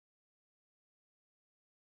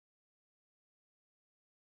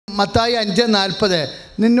മത്തായി 5:40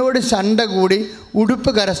 നിന്നോട് ശണ്ട കൂടി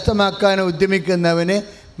ഉടുപ്പ് കരസ്ഥമാക്കാൻ ഉദ്യമിക്കുന്നവന്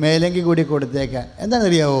മേലങ്കി കൂടി കൊടുത്തേക്കാം.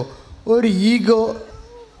 എന്താണെന്നറിയാവോ? ഒരു ഈഗോ,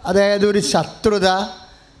 അതായത് ഒരു ശത്രുത.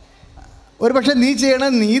 ഒരു പക്ഷേ നീ ചെയ്യണ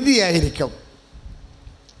നീതിയായിരിക്കും.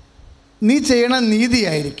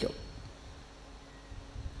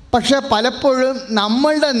 പക്ഷെ പലപ്പോഴും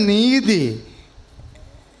നമ്മളുടെ നീതി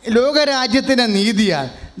ലോകരാജ്യത്തിൻ്റെ നീതിയാണ്,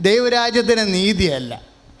 ദൈവരാജ്യത്തിൻ്റെ നീതിയല്ല.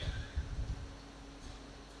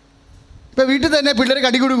 ഇപ്പോൾ വീട്ടിൽ തന്നെ പിള്ളേർ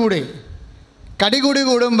കടികൂടി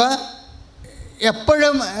കൂടുമ്പോൾ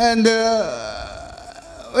എപ്പോഴും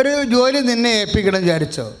ഒരു ജോലി നിന്നെ ഏൽപ്പിക്കണം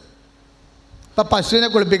വിചാരിച്ചോ? ഇപ്പം പശുവിനെ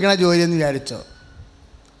കുളിപ്പിക്കണ ജോലി എന്ന് വിചാരിച്ചോ?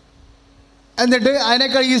 എന്നിട്ട്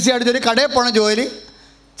അതിനേക്കാൾ ഈസി ആയിട്ട് ഒരു കടയിൽ പോണ ജോലി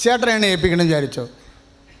ചേട്ടനെയാണ് ഏൽപ്പിക്കണം വിചാരിച്ചോ?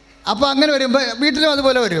 അപ്പോൾ അങ്ങനെ വരുമ്പോൾ വീട്ടിലും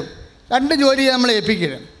അതുപോലെ വരും. 2 ജോലി നമ്മൾ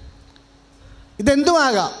ഏൽപ്പിക്കണം.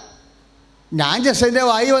 ഇതെന്തുമാകാം. ഞാൻ ജസ്റ്റ് എൻ്റെ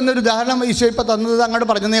വായി വന്നൊരു ഉദാഹരണം ഈശോ ഇപ്പോൾ തന്നത് അങ്ങോട്ട്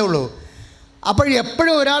പറഞ്ഞതേ ഉള്ളൂ. അപ്പോൾ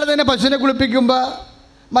എപ്പോഴും ഒരാൾ തന്നെ പശുവിനെ കുളിപ്പിക്കുമ്പോൾ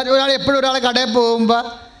എപ്പോഴും ഒരാൾ കടയിൽ പോകുമ്പോൾ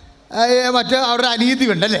മറ്റേ അവിടെ അനീതി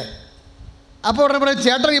ഉണ്ടല്ലേ. അപ്പോൾ ഉടനെ പറയും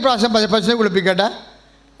ചേട്ടൻ ഈ പ്രാവശ്യം പശുവിനെ കുളിപ്പിക്കട്ടെ,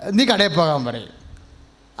 നീ കടയിൽ പോകാൻ പറയും.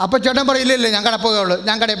 അപ്പോൾ ചേട്ടൻ പറയില്ല ഞാൻ കടയിൽ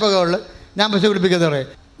പോകുകയുള്ളൂ, ഞാൻ പശു കുളിപ്പിക്കുന്നത് പറയും.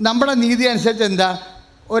 നമ്മുടെ നീതി അനുസരിച്ച് എന്താ,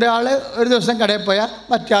 ഒരാൾ ഒരു ദിവസം കടയിൽ പോയാൽ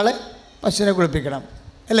മറ്റാൾ പശുവിനെ കുളിപ്പിക്കണം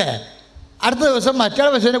അല്ലേ. അടുത്ത ദിവസം മറ്റാൾ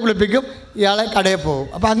പശുവിനെ കുളിപ്പിക്കും, ഇയാളെ കടയിൽ പോകും.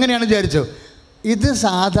 അപ്പോൾ അങ്ങനെയാണ് വിചാരിച്ചു. ഇത്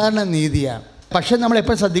സാധാരണ നീതിയാണ്. പക്ഷെ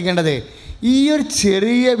നമ്മളെപ്പോഴും ശ്രദ്ധിക്കേണ്ടത് ഈ ഒരു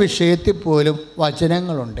ചെറിയ വിഷയത്തിൽ പോലും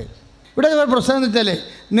വചനങ്ങളുണ്ട്. ഇവിടെ പ്രശ്നം എന്ന് വെച്ചാൽ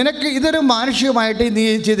നിനക്ക് ഇതൊരു മാനുഷികമായിട്ട് നീ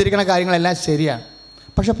ചെയ്തിരിക്കുന്ന കാര്യങ്ങളെല്ലാം ശരിയാണ്.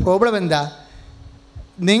 പക്ഷെ പ്രോബ്ലം എന്താ,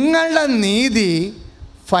 നിങ്ങളുടെ നീതി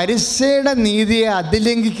ഫരിസേയുടെ നീതിയെ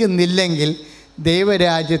അതിലംഘിക്കുന്നില്ലെങ്കിൽ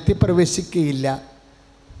ദൈവരാജ്യത്തിൽ പ്രവേശിക്കുകയില്ല.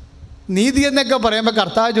 നീതി എന്നൊക്കെ പറയുമ്പോൾ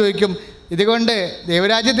കർത്താവ് ചോദിക്കും, ഇതുകൊണ്ട്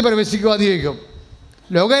ദൈവരാജ്യത്തിൽ പ്രവേശിക്കുവാന്ന് ചോദിക്കും.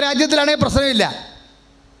 ലോകരാജ്യത്തിലാണെങ്കിൽ പ്രശ്നമില്ല,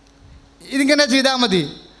 ഇതിങ്ങനെ ചെയ്താൽ മതി,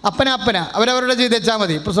 അപ്പന അവരവരുടെ ചെയ്തേച്ചാൽ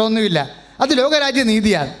മതി, പ്രശ്നമൊന്നുമില്ല. അത് ലോകരാജ്യ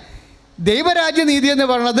നീതിയാണ്. ദൈവരാജ്യ നീതി എന്ന്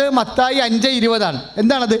പറയുന്നത് മത്തായി 5:20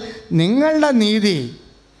 എന്താണത്? നിങ്ങളുടെ നീതി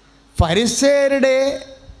ഫരിസേയരുടെ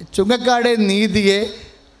ചുങ്കക്കാരുടെ നീതിയെ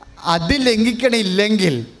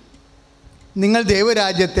അതിലംഘിക്കണില്ലെങ്കിൽ നിങ്ങൾ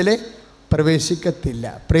ദൈവരാജ്യത്തിൽ പ്രവേശിക്കത്തില്ല.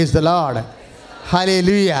 Praise the Lord,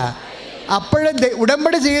 hallelujah. അപ്പോഴും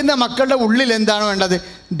ഉടമ്പടി ചെയ്യുന്ന മക്കളുടെ ഉള്ളിൽ എന്താണ് വേണ്ടത്?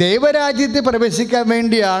 ദൈവരാജ്യത്തിൽ പ്രവേശിക്കാൻ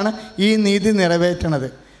വേണ്ടിയാണ് ഈ നീതി നിറവേറ്റണത്.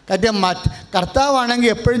 കാര്യം കർത്താവാണെങ്കിൽ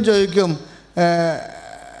എപ്പോഴും ചോദിക്കും,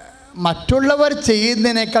 മറ്റുള്ളവർ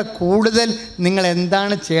ചെയ്യുന്നതിനേക്കാൾ കൂടുതൽ നിങ്ങൾ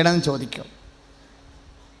എന്താണ് ചെയ്യണമെന്ന് ചോദിക്കും.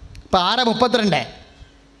 ഇപ്പം 6:32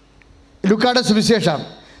 ലൂക്കായുടെ സുവിശേഷം,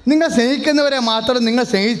 നിങ്ങൾ സ്നേഹിക്കുന്നവരെ മാത്രം നിങ്ങൾ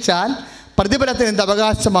സ്നേഹിച്ചാൽ പ്രതിഫലത്തിന് എന്ത്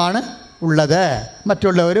അവകാശമാണ് ഉള്ളത്?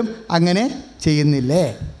 മറ്റുള്ളവരും അങ്ങനെ ചെയ്യുന്നില്ലേ?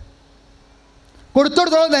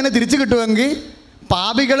 കൊടുത്തോടത്തോളം തന്നെ തിരിച്ചു കിട്ടുമെങ്കിൽ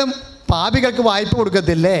പാപികൾക്ക് വായ്പ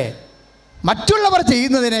കൊടുക്കത്തില്ലേ? മറ്റുള്ളവർ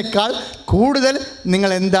ചെയ്യുന്നതിനേക്കാൾ കൂടുതൽ നിങ്ങൾ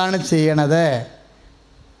എന്താണ് ചെയ്യണത്?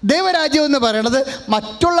 ദൈവരാജ്യം എന്ന് പറയണത്,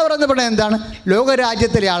 മറ്റുള്ളവർ എന്ന് പറയുന്നത് എന്താണ്?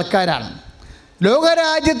 ലോകരാജ്യത്തിലെ ആൾക്കാരാണ്.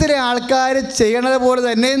 ലോകരാജ്യത്തിലെ ആൾക്കാർ ചെയ്യണത് പോലെ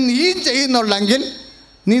തന്നെ നീ ചെയ്യുന്നുള്ളെങ്കിൽ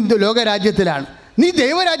നീ ലോകരാജ്യത്തിലാണ്. നീ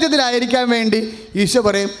ദൈവരാജ്യത്തിലായിരിക്കാൻ വേണ്ടി ഈശോ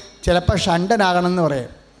പറയും ചിലപ്പോൾ ഷണ്ടനാകണമെന്ന്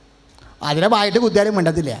പറയും. അതിനെ വായിട്ട് കുത്തിയാലും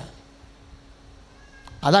വേണ്ടത്തില്ല.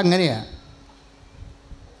 അതങ്ങനെയാണ്.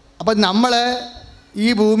 അപ്പം നമ്മൾ ഈ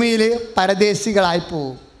ഭൂമിയിൽ പരദേശികളായി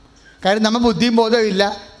പോവും. കാര്യം നമ്മൾ ബുദ്ധിയും ബോധവും ഇല്ല,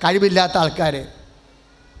 കഴിവില്ലാത്ത ആൾക്കാർ.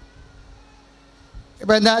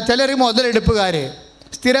 ഇപ്പം എന്താ, ചിലർ മുതലെടുപ്പുകാർ,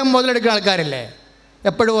 സ്ഥിരം മുതലെടുക്കുന്ന ആൾക്കാരില്ലേ,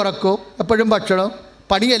 എപ്പോഴും ഉറക്കവും എപ്പോഴും ഭക്ഷണവും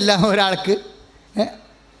പണിയെല്ലാം ഒരാൾക്ക്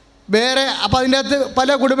വേറെ. അപ്പം അതിൻ്റെ അകത്ത് പല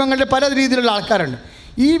കുടുംബങ്ങളിൽ പല രീതിയിലുള്ള ആൾക്കാരുണ്ട്.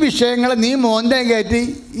 ഈ വിഷയങ്ങൾ നീ മോന്തം കയറ്റി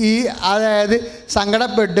അതായത്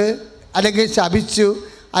സങ്കടപ്പെട്ട് അല്ലെങ്കിൽ ശപിച്ചു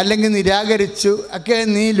അല്ലെങ്കിൽ നിരാകരിച്ചു ഒക്കെ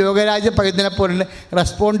നീ ലോകരാജ്യ പൈതനെ പോലെ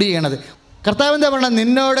റെസ്പോണ്ട് ചെയ്യണത്. കർത്താവ് എന്താ പറയണത്?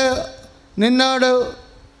 നിന്നോട്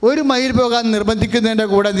 1 മൈൽ പോകാൻ നിർബന്ധിക്കുന്നതിൻ്റെ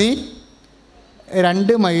കൂടെ നീ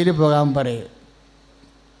 2 മൈൽ പോകാൻ പറയും.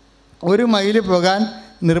 1 മൈൽ പോകാൻ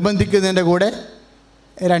നിർബന്ധിക്കുന്നതിൻ്റെ കൂടെ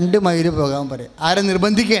 2 മൈൽ പോകാൻ പറയും. ആരെ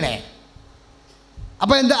നിർബന്ധിക്കണേ?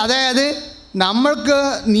 അപ്പോൾ എന്താ, അതായത് നമ്മൾക്ക്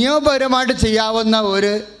നിയമപരമായിട്ട് ചെയ്യാവുന്ന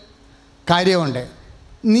ഒരു കാര്യമുണ്ട്.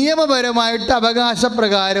 നിയമപരമായിട്ട്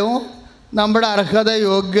അവകാശപ്രകാരവും നമ്മുടെ അർഹത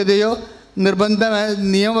യോഗ്യതയോ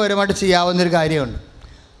നിയമപരമായിട്ട് ചെയ്യാവുന്നൊരു കാര്യമുണ്ട്.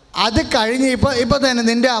 അത് കഴിഞ്ഞ് ഇപ്പോൾ തന്നെ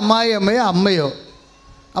നിൻ്റെ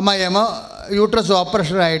അമ്മായിയമ്മ യൂട്രസ്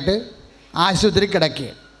ഓപ്പറേഷനായിട്ട് ആശുപത്രി കിടക്കുക.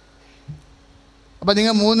 അപ്പോൾ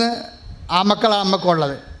നിങ്ങൾ 3 ആമക്കളാണ്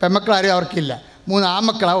അമ്മക്കുള്ളത്, പെമ്മക്കളാരും അവർക്കില്ല. 3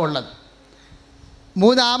 ആമക്കളാണ് ഉള്ളത്.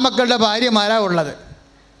 3 ആമക്കളുടെ ഭാര്യമാരാണ് ഉള്ളത്.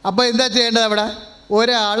 അപ്പോൾ എന്താ ചെയ്യേണ്ടത്? അവിടെ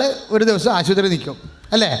ഒരാൾ ഒരു ദിവസം ആശുപത്രി നിൽക്കും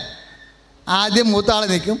അല്ലേ? ആദ്യം മൂത്ത ആൾ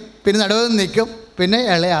നിൽക്കും, പിന്നെ നടുവിൽ നിൽക്കും, പിന്നെ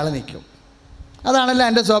ഇളയാൾ നിൽക്കും. അതാണല്ലോ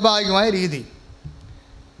എൻ്റെ സ്വാഭാവികമായ രീതി.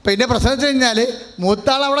 പിന്നെ പ്രശ്നം വെച്ച് കഴിഞ്ഞാൽ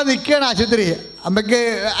മൂത്താൾ അവിടെ നിൽക്കുകയാണ് ആശുപത്രി, അമ്മയ്ക്ക്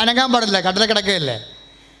അനങ്ങാൻ പാടില്ല, കടല കിടക്കുകയല്ലേ.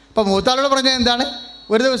 അപ്പോൾ മൂത്താളോട് പറഞ്ഞത് എന്താണ്,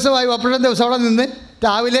 ഒരു ദിവസമായി ഓപ്പറേഷൻ ദിവസം അവിടെ നിന്ന്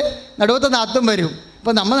രാവിലെ നടുവത്തെ നാത്തും വരും.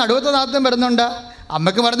 അപ്പോൾ നമ്മൾ നടുവത്തെ നാത്തും വരുന്നുണ്ട്,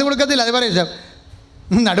 അമ്മയ്ക്ക് മരുന്ന് കൊടുക്കത്തില്ല, അത് പറയും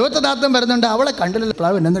നടുവത്തെ നാത്തും വരുന്നുണ്ട്, അവളെ കണ്ടില്ല.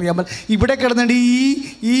 പ്ലാവ് എന്നറിയാൻ ഇവിടെ കിടന്നിട്ട്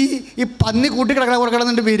ഈ പന്നി കൂട്ടി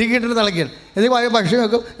കിടക്കുന്നുണ്ട്, വിരുകിയിട്ട് തിളക്കുകയാണ്. എന്തെങ്കിലും ഭക്ഷണം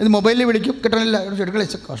വെക്കും, ഇത് മൊബൈലിൽ വിളിക്കും, കിട്ടണില്ല,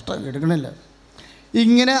 എടുക്കണില്ല, കഷ്ടം എടുക്കണില്ല.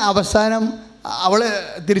 ഇങ്ങനെ അവസാനം അവൾ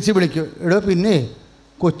തിരിച്ച് വിളിക്കും, എടോ പിന്നെ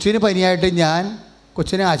കൊച്ചിന് പനിയായിട്ട് ഞാൻ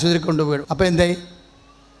കൊച്ചിനെ ആശുപത്രിക്ക് കൊണ്ടുപോയി. അപ്പോൾ എന്തായി,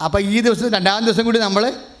 അപ്പോൾ ഈ ദിവസം രണ്ടാമത്തെ ദിവസം കൂടി നമ്മൾ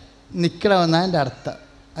നിൽക്കണമെന്നാണ് എൻ്റെ അർത്ഥം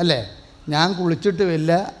അല്ലേ. ഞാൻ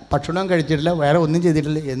കുളിച്ചിട്ടുമില്ല, ഭക്ഷണം കഴിച്ചിട്ടില്ല, വേറെ ഒന്നും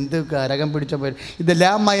ചെയ്തിട്ടില്ല, എന്ത് കരകം പിടിച്ച പോലെ.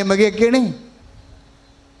 ഇതെല്ലാം മയമകയൊക്കെയാണ്.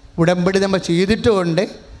 ഉടമ്പടി നമ്മൾ ചെയ്തിട്ടുമുണ്ട്,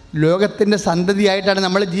 ലോകത്തിൻ്റെ സന്തതിയായിട്ടാണ്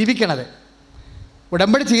നമ്മൾ ജീവിക്കണത്.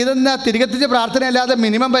 ഉടമ്പടി ചെയ്തെന്ന തിരികെത്തിച്ച പ്രാർത്ഥനയല്ലാതെ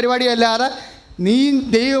മിനിമം പരിപാടിയല്ലാതെ നീ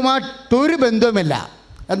ദൈവമായിട്ടൊരു ബന്ധവുമില്ല.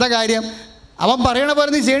 എന്താ കാര്യം, അവൻ പറയണ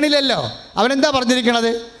പോലെ നീ ചെയ്യണില്ലല്ലോ. അവനെന്താ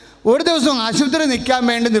പറഞ്ഞിരിക്കണത്, ഒരു ദിവസം ആശുപത്രി നിൽക്കാൻ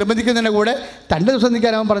വേണ്ടി നിർബന്ധിക്കുന്നതിൻ്റെ കൂടെ 2 ദിവസം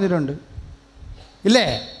നിൽക്കാൻ അവൻ പറഞ്ഞിട്ടുണ്ട് ഇല്ലേ.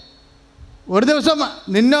 ഒരു ദിവസം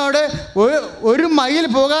നിന്നോട് 1 മൈൽ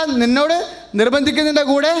പോകാൻ നിന്നോട് നിർബന്ധിക്കുന്നതിൻ്റെ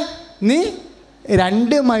കൂടെ നീ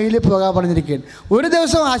 2 മൈൽ പോകാൻ പറഞ്ഞിരിക്കുകയാണ്. ഒരു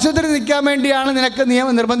ദിവസം ആശുപത്രി നിൽക്കാൻ വേണ്ടിയാണ് നിനക്ക്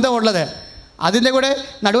നിർബന്ധമുള്ളത്, അതിൻ്റെ കൂടെ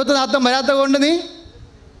നടുവത്തെ നാത്തം വരാത്ത കൊണ്ട് നീ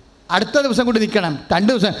അടുത്ത ദിവസം കൂടി നിൽക്കണം, 2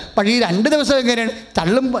 ദിവസം. പക്ഷേ ഈ 2 ദിവസം എങ്ങനെയാണ്,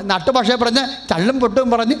 ചള്ളും നാട്ടുഭാഷയെ പറഞ്ഞ് ചള്ളും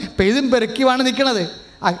പൊട്ടും പറഞ്ഞ് പെയ്തും പെരുക്കിയുമാണ് നിൽക്കണത്.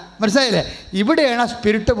 മനസ്സിലായില്ലേ, ഇവിടെയാണ് ആ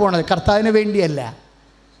സ്പിരിറ്റ് പോണത്, കർത്താവിന് വേണ്ടിയല്ല.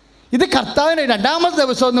 ഇത് കർത്താവിന് 2ാമത്തെ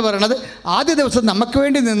ദിവസം എന്ന് പറയുന്നത്, ആദ്യ ദിവസം നമുക്ക്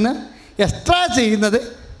വേണ്ടി നിന്ന് എക്സ്ട്രാ ചെയ്യുന്നത്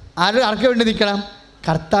ആർക്ക് വേണ്ടി നിൽക്കണം,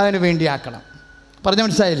 കർത്താവിന് വേണ്ടി ആക്കണം. പറഞ്ഞ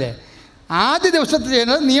മനസ്സിലായില്ലേ, ആദ്യ ദിവസത്തിൽ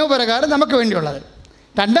ചെയ്യുന്നത് നിയമപ്രകാരം നമുക്ക് വേണ്ടിയുള്ളത്,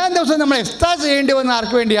 2ാം ദിവസം നമ്മൾ എക്സ്ട്രാ ചെയ്യേണ്ടി വന്ന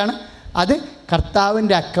ആർക്ക് വേണ്ടിയാണ്, അത്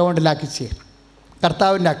കർത്താവിൻ്റെ അക്കൗണ്ടിലാക്കി ചെയ്യണം,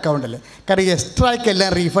 കർത്താവിൻ്റെ അക്കൗണ്ടിൽ. കാരണം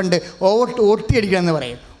എക്സ്ട്രായ്ക്കെല്ലാം റീഫണ്ട് ഓട്ടി അടിക്കണമെന്ന്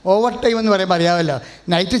പറയും. ഓവർ ടൈം എന്ന് പറയുമ്പോൾ അറിയാമല്ലോ,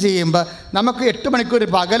 നൈറ്റ് ചെയ്യുമ്പോൾ നമുക്ക് 8 മണിക്കൂർ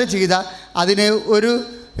പകൽ ചെയ്താൽ അതിന് ഒരു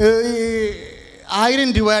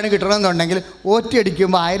 1000 രൂപയാണ് കിട്ടണമെന്നുണ്ടെങ്കിൽ ഓറ്റി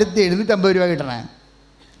അടിക്കുമ്പോൾ 1750 രൂപ കിട്ടണേ.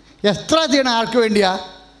 എക്സ്ട്രാ ചെയ്യണം ആർക്ക് വേണ്ടിയാണ്,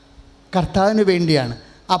 കർത്താവിന് വേണ്ടിയാണ്.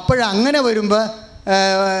 അപ്പോഴങ്ങനെ വരുമ്പോൾ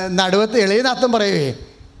നടുവത്ത് ഇളയനാത്തം പറയുവേ,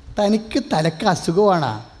 തനിക്ക് തലക്ക്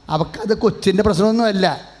അസുഖമാണ്, അവൾക്കത് കൊച്ചിൻ്റെ പ്രശ്നമൊന്നുമല്ല,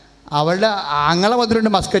 അവളുടെ ആങ്ങളെ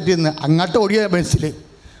വന്നിട്ടുണ്ട് മസ്കറ്റിൽ നിന്ന്, അങ്ങോട്ട് ഓടിയ ബസ്സിൽ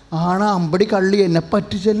ആണ് അമ്പടി കള്ളി എന്നെ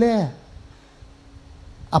പറ്റിച്ചല്ലേ.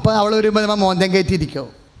 അപ്പോൾ അവൾ വരുമ്പോൾ നമ്മൾ മോന്തം കയറ്റിയിരിക്കും.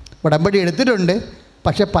 ഉടമ്പടി എടുത്തിട്ടുണ്ട്,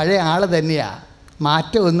 പക്ഷെ പഴയ ആൾ തന്നെയാണ്,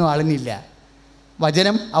 മാറ്റമൊന്നും ആളിനില്ല.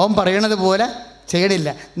 വചനം അവൻ പറയണത് പോലെ ചെയ്യണില്ല,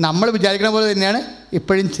 നമ്മൾ വിചാരിക്കണ പോലെ തന്നെയാണ്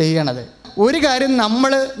ഇപ്പോഴും ചെയ്യണത്. ഒരു കാര്യം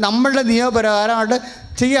നമ്മളുടെ നിയമപ്രകാരമായിട്ട്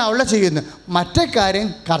ചെയ്യാനുള്ള ചെയ്യുന്നു, മറ്റേ കാര്യം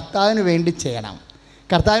കർത്താവിന് വേണ്ടി ചെയ്യണം.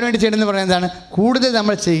 കർത്താവിന് വേണ്ടി ചെയ്യണമെന്ന് പറയുന്നത് എന്താണ്, കൂടുതൽ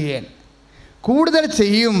നമ്മൾ ചെയ്യാൻ. കൂടുതൽ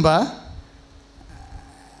ചെയ്യുമ്പോൾ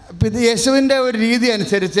ഇത് യേശുവിൻ്റെ ഒരു രീതി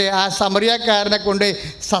അനുസരിച്ച് ആ സമറിയക്കാരനെ കൊണ്ട്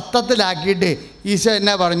സത്തത്തിലാക്കിയിട്ട് ഈശോ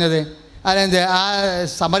എന്നാ പറഞ്ഞത്, അതെന്ത് ആ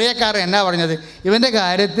സമറിയക്കാരൻ എന്നാ പറഞ്ഞത്, ഇവൻ്റെ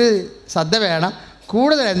കാര്യത്തിൽ ശ്രദ്ധ വേണം,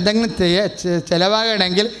 കൂടുതൽ എന്തെങ്കിലും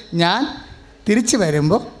ചിലവാകണമെങ്കിൽ ഞാൻ തിരിച്ചു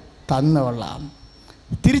വരുമ്പോൾ തന്നുകൊള്ളാം.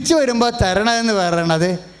 തിരിച്ചു വരുമ്പോൾ തരണമെന്ന് പറയണത്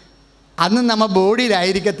അന്ന് നമ്മൾ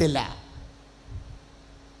ബോഡിയിലായിരിക്കത്തില്ല,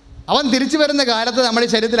 അവൻ തിരിച്ചു വരുന്ന കാലത്ത് നമ്മുടെ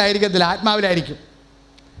ശരീരത്തിലായിരിക്കത്തില്ല, ആത്മാവിലായിരിക്കും.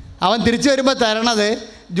 അവൻ തിരിച്ചു വരുമ്പോൾ തരണത്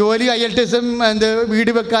ജോലി IELTS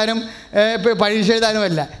വീട് വെക്കാനും പരീക്ഷ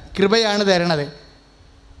എഴുതാനുമല്ല, കൃപയാണ് തരണത്.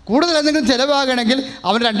 കൂടുതൽ എന്തെങ്കിലും ചിലവാകണമെങ്കിൽ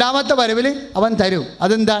അവൻ 2ാമത്തെ വരവിൽ അവൻ തരും.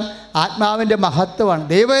 അതെന്താണ്, ആത്മാവിൻ്റെ മഹത്വമാണ്.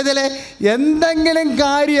 ദൈവത്തിലെ എന്തെങ്കിലും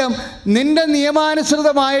കാര്യം നിൻ്റെ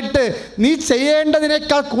നിയമാനുസൃതമായിട്ട് നീ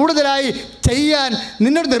ചെയ്യേണ്ടതിനേക്കാൾ കൂടുതലായി ചെയ്യാൻ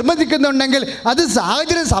നിന്നോട് നിർബന്ധിക്കുന്നുണ്ടെങ്കിൽ അത്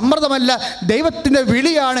സാഹചര്യ സമ്മർദ്ദമല്ല, ദൈവത്തിൻ്റെ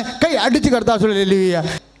വിളിയാണ്. കൈ അടിച്ച് കർത്താവ് ഹല്ലേലൂയ.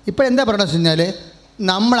 ഇപ്പോൾ എന്താ പറയണമെന്ന് വെച്ച് കഴിഞ്ഞാൽ,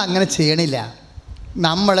 നമ്മളങ്ങനെ ചെയ്യണില്ല,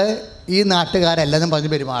 നമ്മൾ ഈ നാട്ടുകാരെല്ലാം പറഞ്ഞ്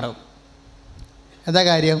പെരുമാറും. എന്താ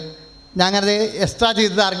കാര്യം, ഞാനത് എക്സ്ട്രാ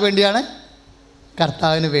ചെയ്തത് ആർക്ക് വേണ്ടിയാണ്,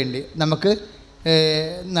 കർത്താവിന് വേണ്ടി. നമുക്ക്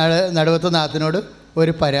നടുവത്തെ നാഥനോട്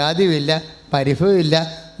ഒരു പരാതിയുമില്ല, പരിഭവമില്ല,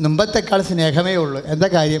 മുമ്പത്തെക്കാൾ സ്നേഹമേ ഉള്ളൂ. എന്താ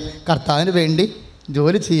കാര്യം, കർത്താവിന് വേണ്ടി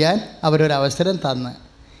ജോലി ചെയ്യാൻ അവരൊരവസരം തന്ന്.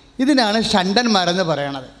 ഇതിനാണ് ഷണ്ടന്മാരെന്ന്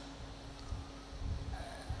പറയണത്.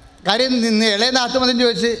 കാര്യം നിന്ന് ഇളയ നാത്തുമതം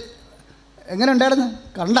ചോദിച്ച് എങ്ങനെ ഉണ്ടായിരുന്നു,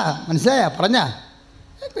 കണ്ട മനസ്സിലായ പറഞ്ഞാ,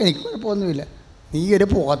 എനിക്ക് കുഴപ്പമൊന്നുമില്ല, നീ ഒരു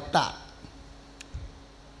പോത്താ.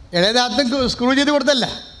 ഇളയതാത്തും സ്ക്രൂ ചെയ്ത് കൊടുത്തല്ല,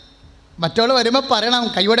 മറ്റവൾ വരുമ്പോൾ പറയണം,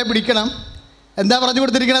 കൈയോടെ പിടിക്കണം. എന്താ പറഞ്ഞു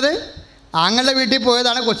കൊടുത്തിരിക്കണത്, ആങ്ങളുടെ വീട്ടിൽ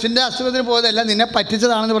പോയതാണ്, കൊച്ചിൻ്റെ അസുഖത്തിന് പോയതല്ല, നിന്നെ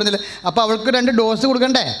പറ്റിച്ചതാണെന്ന് പറഞ്ഞില്ല. അപ്പോൾ അവൾക്ക് 2 ഡോസ്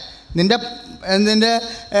കൊടുക്കണ്ടേ, നിൻ്റെ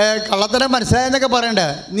കള്ളത്തരം മനസ്സിലായെന്നൊക്കെ പറയണ്ടേ.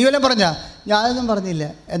 നീ വല്ലതും പറഞ്ഞാ, ഞാനൊന്നും പറഞ്ഞില്ല.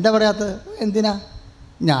 എന്താ പറയാത്തത്, എന്തിനാ,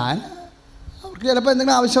 ഞാൻ അവർക്ക് ചിലപ്പോൾ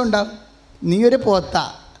എന്തെങ്കിലും ആവശ്യമുണ്ടാകും, നീ ഒരു പോത്ത,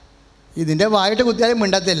 ഇതിൻ്റെ വായിട്ട് കുത്തിയാലും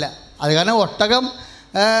മിണ്ടത്തില്ല. അത് കാരണം ഒട്ടകം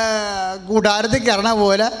കൂടാരത്തിൽ കയറണ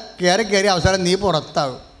പോലെ കയറി അവസാനം നീ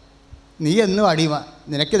പുറത്താവും. നീ എന്നും അടിമ,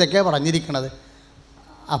 നിനക്കിതൊക്കെയാണ് പറഞ്ഞിരിക്കണത്.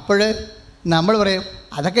 അപ്പോൾ നമ്മൾ പറയും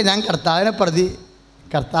അതൊക്കെ ഞാൻ കർത്താവിനെ പ്രതി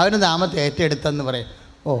കർത്താവിൻ്റെ നാമത്തെ ഏറ്റെടുത്തെന്ന് പറയും.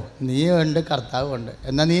 ഓ, നീ ഉണ്ട്, കർത്താവ് ഉണ്ട്,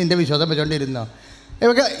 എന്നാൽ നീ എൻ്റെ വിശ്വാസം വെച്ചുകൊണ്ടിരുന്നോ?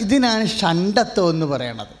 ഇവർക്ക് ഇതിനാണ് ഷണ്ടത്വം എന്ന്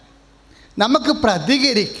പറയണത്. നമുക്ക്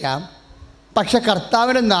പ്രതികരിക്കാം, പക്ഷെ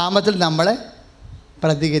കർത്താവിൻ്റെ നാമത്തിൽ നമ്മളെ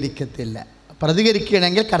പ്രതികരിക്കത്തില്ല.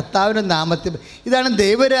 പ്രതികരിക്കുകയാണെങ്കിൽ കർത്താവിൻ്റെ നാമത്തിൽ. ഇതാണ്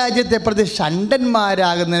ദൈവരാജ്യത്തെ പ്രതി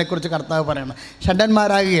ഷണ്ടന്മാരാകുന്നതിനെക്കുറിച്ച് കർത്താവ് പറയണം.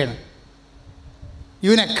 ഷണ്ടന്മാരാകുകയാണ്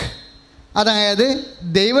യൂനക്ക്. അതായത്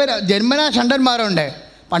ജന്മനാ ഷണ്ടന്മാരുണ്ട്,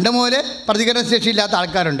 പണ്ട് മുതലേ പ്രതികരണ ശേഷിയില്ലാത്ത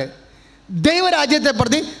ആൾക്കാരുണ്ട്. ദൈവരാജ്യത്തെ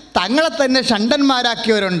പ്രതി തങ്ങളെ തന്നെ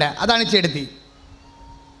ഷണ്ടന്മാരാക്കിയവരുണ്ട്. അതാണ് ചെടുത്തി.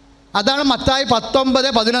 അതാണ് മത്തായി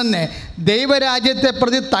 19:11. ദൈവരാജ്യത്തെ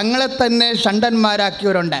പ്രതി തങ്ങളെ തന്നെ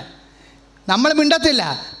ഷണ്ടന്മാരാക്കിയവരുണ്ട്. നമ്മൾ മിണ്ടത്തില്ല,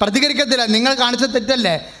 പ്രതികരിക്കത്തില്ല. നിങ്ങൾ കാണിച്ച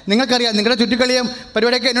തെറ്റല്ലേ, നിങ്ങൾക്കറിയാം. നിങ്ങളുടെ ചുറ്റിക്കളിയും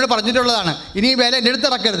പരിപാടിയൊക്കെ എന്നോട് പറഞ്ഞിട്ടുള്ളതാണ്. ഇനി ഈ വേല എൻ്റെ അടുത്ത്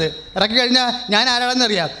ഇറക്കരുത്. ഇറക്കി കഴിഞ്ഞാൽ ഞാൻ ആരാണെന്ന്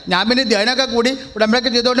അറിയാം. ഞാൻ പിന്നെ ധ്യാനമൊക്കെ കൂടി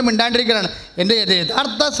ഉടമ്പടിയൊക്കെ ചെയ്തുകൊണ്ട് മിണ്ടാണ്ടിരിക്കുകയാണ്. എൻ്റെ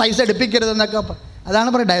യഥാർത്ഥ സൈസ് എടുപ്പിക്കരുതെന്നൊക്കെ. അതാണ്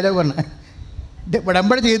പറയുക ഡയലോഗ് പറഞ്ഞത്.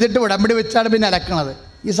 ഉടമ്പടി ചെയ്തിട്ട് ഉടമ്പടി വെച്ചാണ് പിന്നെ അലക്കണത്.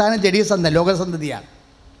 ഈ സാധനം ജഡീയ സന്ധ, ലോകസന്ധതിയാണ്.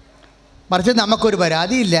 മറിച്ച് നമുക്കൊരു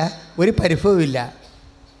പരാതിയില്ല, ഒരു പരിഭവവും ഇല്ല.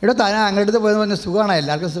 ഇവിടെ താൻ അങ്ങോട്ട് അടുത്ത് പോയെന്ന് പറഞ്ഞാൽ സുഖമാണ്,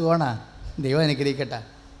 എല്ലാവർക്കും സുഖമാണ്, ദൈവം അനുഗ്രഹിക്കട്ടെ,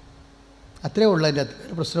 അത്രേ ഉള്ളൂ. അതിൻ്റെ അകത്ത്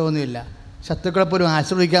ഒരു പ്രശ്നമൊന്നുമില്ല. ശത്രുക്കളെപ്പോലും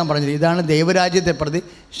ആശ്രയിക്കാൻ പറഞ്ഞില്ല. ഇതാണ് ദൈവരാജ്യത്തെ പ്രതി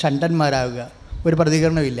ഷണ്ടന്മാരാവുക. ഒരു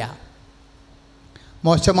പ്രതികരണമില്ല,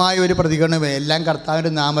 മോശമായ ഒരു പ്രതികരണമില്ല. എല്ലാം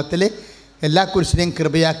കർത്താവിൻ്റെ നാമത്തിൽ എല്ലാ കുരിശിനെയും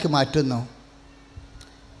കൃപയാക്കി മാറ്റുന്നു.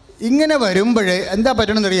 ഇങ്ങനെ വരുമ്പോൾ എന്താ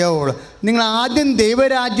പറ്റണമെന്ന് അറിയാവുള്ളൂ. നിങ്ങൾ ആദ്യം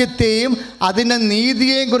ദൈവരാജ്യത്തെയും അതിൻ്റെ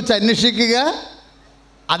നീതിയെയും കുറിച്ച് അന്വേഷിക്കുക.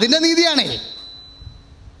 അതിൻ്റെ നീതിയാണേ.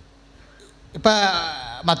 ഇപ്പം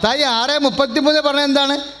മത്തായി 6:33 പറഞ്ഞത്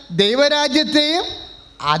എന്താണ്? ദൈവരാജ്യത്തെയും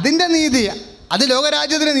അതിൻ്റെ നീതി. അത്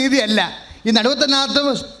ലോകരാജ്യത്തിൻ്റെ നീതിയല്ല. ഈ നടുവത്തിനകത്ത്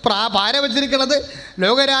പാര വച്ചിരിക്കുന്നത്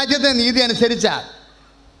ലോകരാജ്യത്തിൻ്റെ നീതി അനുസരിച്ചാണ്.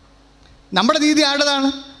 നമ്മുടെ നീതി ആരുടേതാണ്?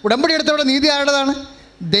 ഉടമ്പടി എടുത്തവരുടെ നീതി ആരുടേതാണ്?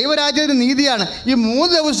 ദൈവരാജ്യത്തിൻ്റെ നീതിയാണ്. ഈ 3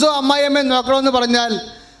 ദിവസവും അമ്മായിയമ്മയെ നോക്കണമെന്ന് പറഞ്ഞാൽ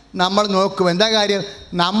നമ്മൾ നോക്കും. എന്താ കാര്യം?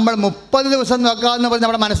 നമ്മൾ 30 ദിവസം നോക്കാമെന്ന് പറഞ്ഞ്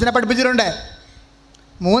നമ്മുടെ മനസ്സിനെ പഠിപ്പിച്ചിട്ടുണ്ട്.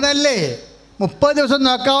 3 30 ദിവസം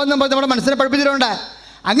നോക്കാമെന്ന് പറഞ്ഞ് നമ്മുടെ മനസ്സിനെ പഠിപ്പിച്ചിട്ടുണ്ട്.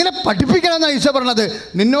 അങ്ങനെ പഠിപ്പിക്കണമെന്നാണ് ഈശോ പറഞ്ഞത്.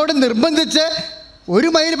 നിന്നോട് നിർബന്ധിച്ച്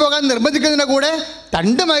 1 മൈൽ പോകാൻ നിർബന്ധിക്കുന്നതിൻ്റെ കൂടെ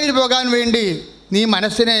 2 മൈൽ പോകാൻ വേണ്ടി നീ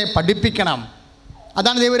മനസ്സിനെ പഠിപ്പിക്കണം.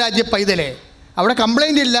 അതാണ് ദൈവരാജ്യ പൈതലേ. അവിടെ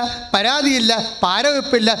കംപ്ലൈൻ്റ് ഇല്ല, പരാതിയില്ല,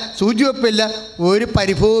 പാരവെപ്പില്ല, സൂചിവെപ്പില്ല, ഒരു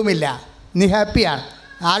പരിഭവവുമില്ല. നീ ഹാപ്പിയാണ്.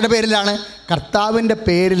 ആരുടെ പേരിലാണ്? കർത്താവിൻ്റെ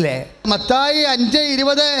പേരിൽ. മത്തായി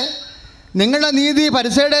 5:20 നിങ്ങളുടെ നീതി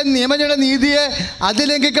പരിസയുടെ നിയമജയുടെ നീതിയെ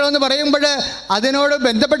അതിലംഘിക്കണമെന്ന് പറയുമ്പോൾ അതിനോട്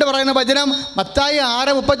ബന്ധപ്പെട്ട് പറയുന്ന വചനം മത്തായി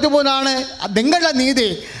 6:33 നിങ്ങളുടെ നീതി.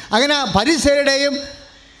 അങ്ങനെ പരിസയുടെയും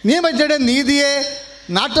നിയമജയുടെ നീതിയെ,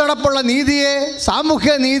 നാട്ടുനടപ്പുള്ള നീതിയെ,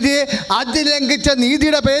 സാമൂഹ്യ നീതിയെ അതിലംഘിച്ച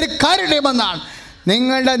നീതിയുടെ പേര് കാരുണ്യമെന്നാണ്.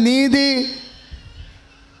 നിങ്ങളുടെ നീതി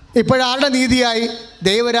ഇപ്പോഴാരുടെ നീതിയായി?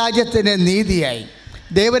 ദൈവരാജ്യത്തിൻ്റെ നീതിയായി.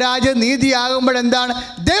 ദൈവരാജ്യം നീതിയാകുമ്പോഴെന്താണ്?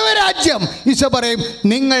 ദൈവരാജ്യം ഈശോ പറയും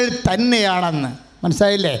നിങ്ങൾ തന്നെയാണെന്ന്.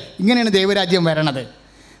 മനസ്സിലായില്ലേ? ഇങ്ങനെയാണ് ദൈവരാജ്യം വരണത്.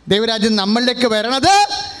 ദൈവരാജ്യം നമ്മളിലേക്ക് വരണത്.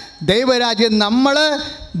 ദൈവരാജ്യം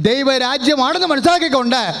ദൈവരാജ്യമാണെന്ന്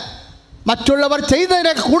മനസ്സിലാക്കിക്കൊണ്ട് മറ്റുള്ളവർ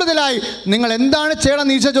ചെയ്തതിനെ കൂടുതലായി നിങ്ങൾ എന്താണ്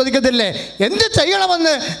ചെയ്യണമെന്ന് ഈശോ ചോദിക്കത്തില്ലേ? എന്ത്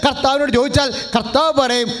ചെയ്യണമെന്ന് കർത്താവിനോട് ചോദിച്ചാൽ കർത്താവ്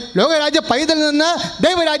പറയും ലോകരാജ്യ പൈതലിൽ നിന്ന്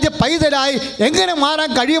ദൈവരാജ്യ പൈതലായി എങ്ങനെ മാറാൻ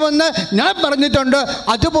കഴിയുമെന്ന് ഞാൻ പറഞ്ഞിട്ടുണ്ട്,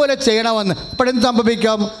 അതുപോലെ ചെയ്യണമെന്ന്. അപ്പോഴെന്ത്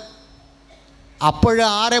സംഭവിക്കും? അപ്പോൾ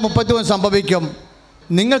 6:33 സംഭവിക്കും.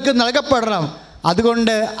 നിങ്ങൾക്ക് നൽകപ്പെടണം.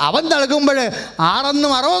 അതുകൊണ്ട് അവൻ നൽകുമ്പോൾ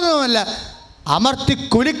 6 60 അമർത്തി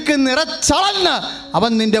കുലുക്ക് നിറച്ചളന്ന്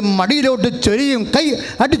അവൻ നിൻ്റെ മടിയിലോട്ട് ചൊരിയും. കൈ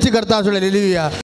അടിച്ച് കർത്താവ് ഹല്ലേലൂയ.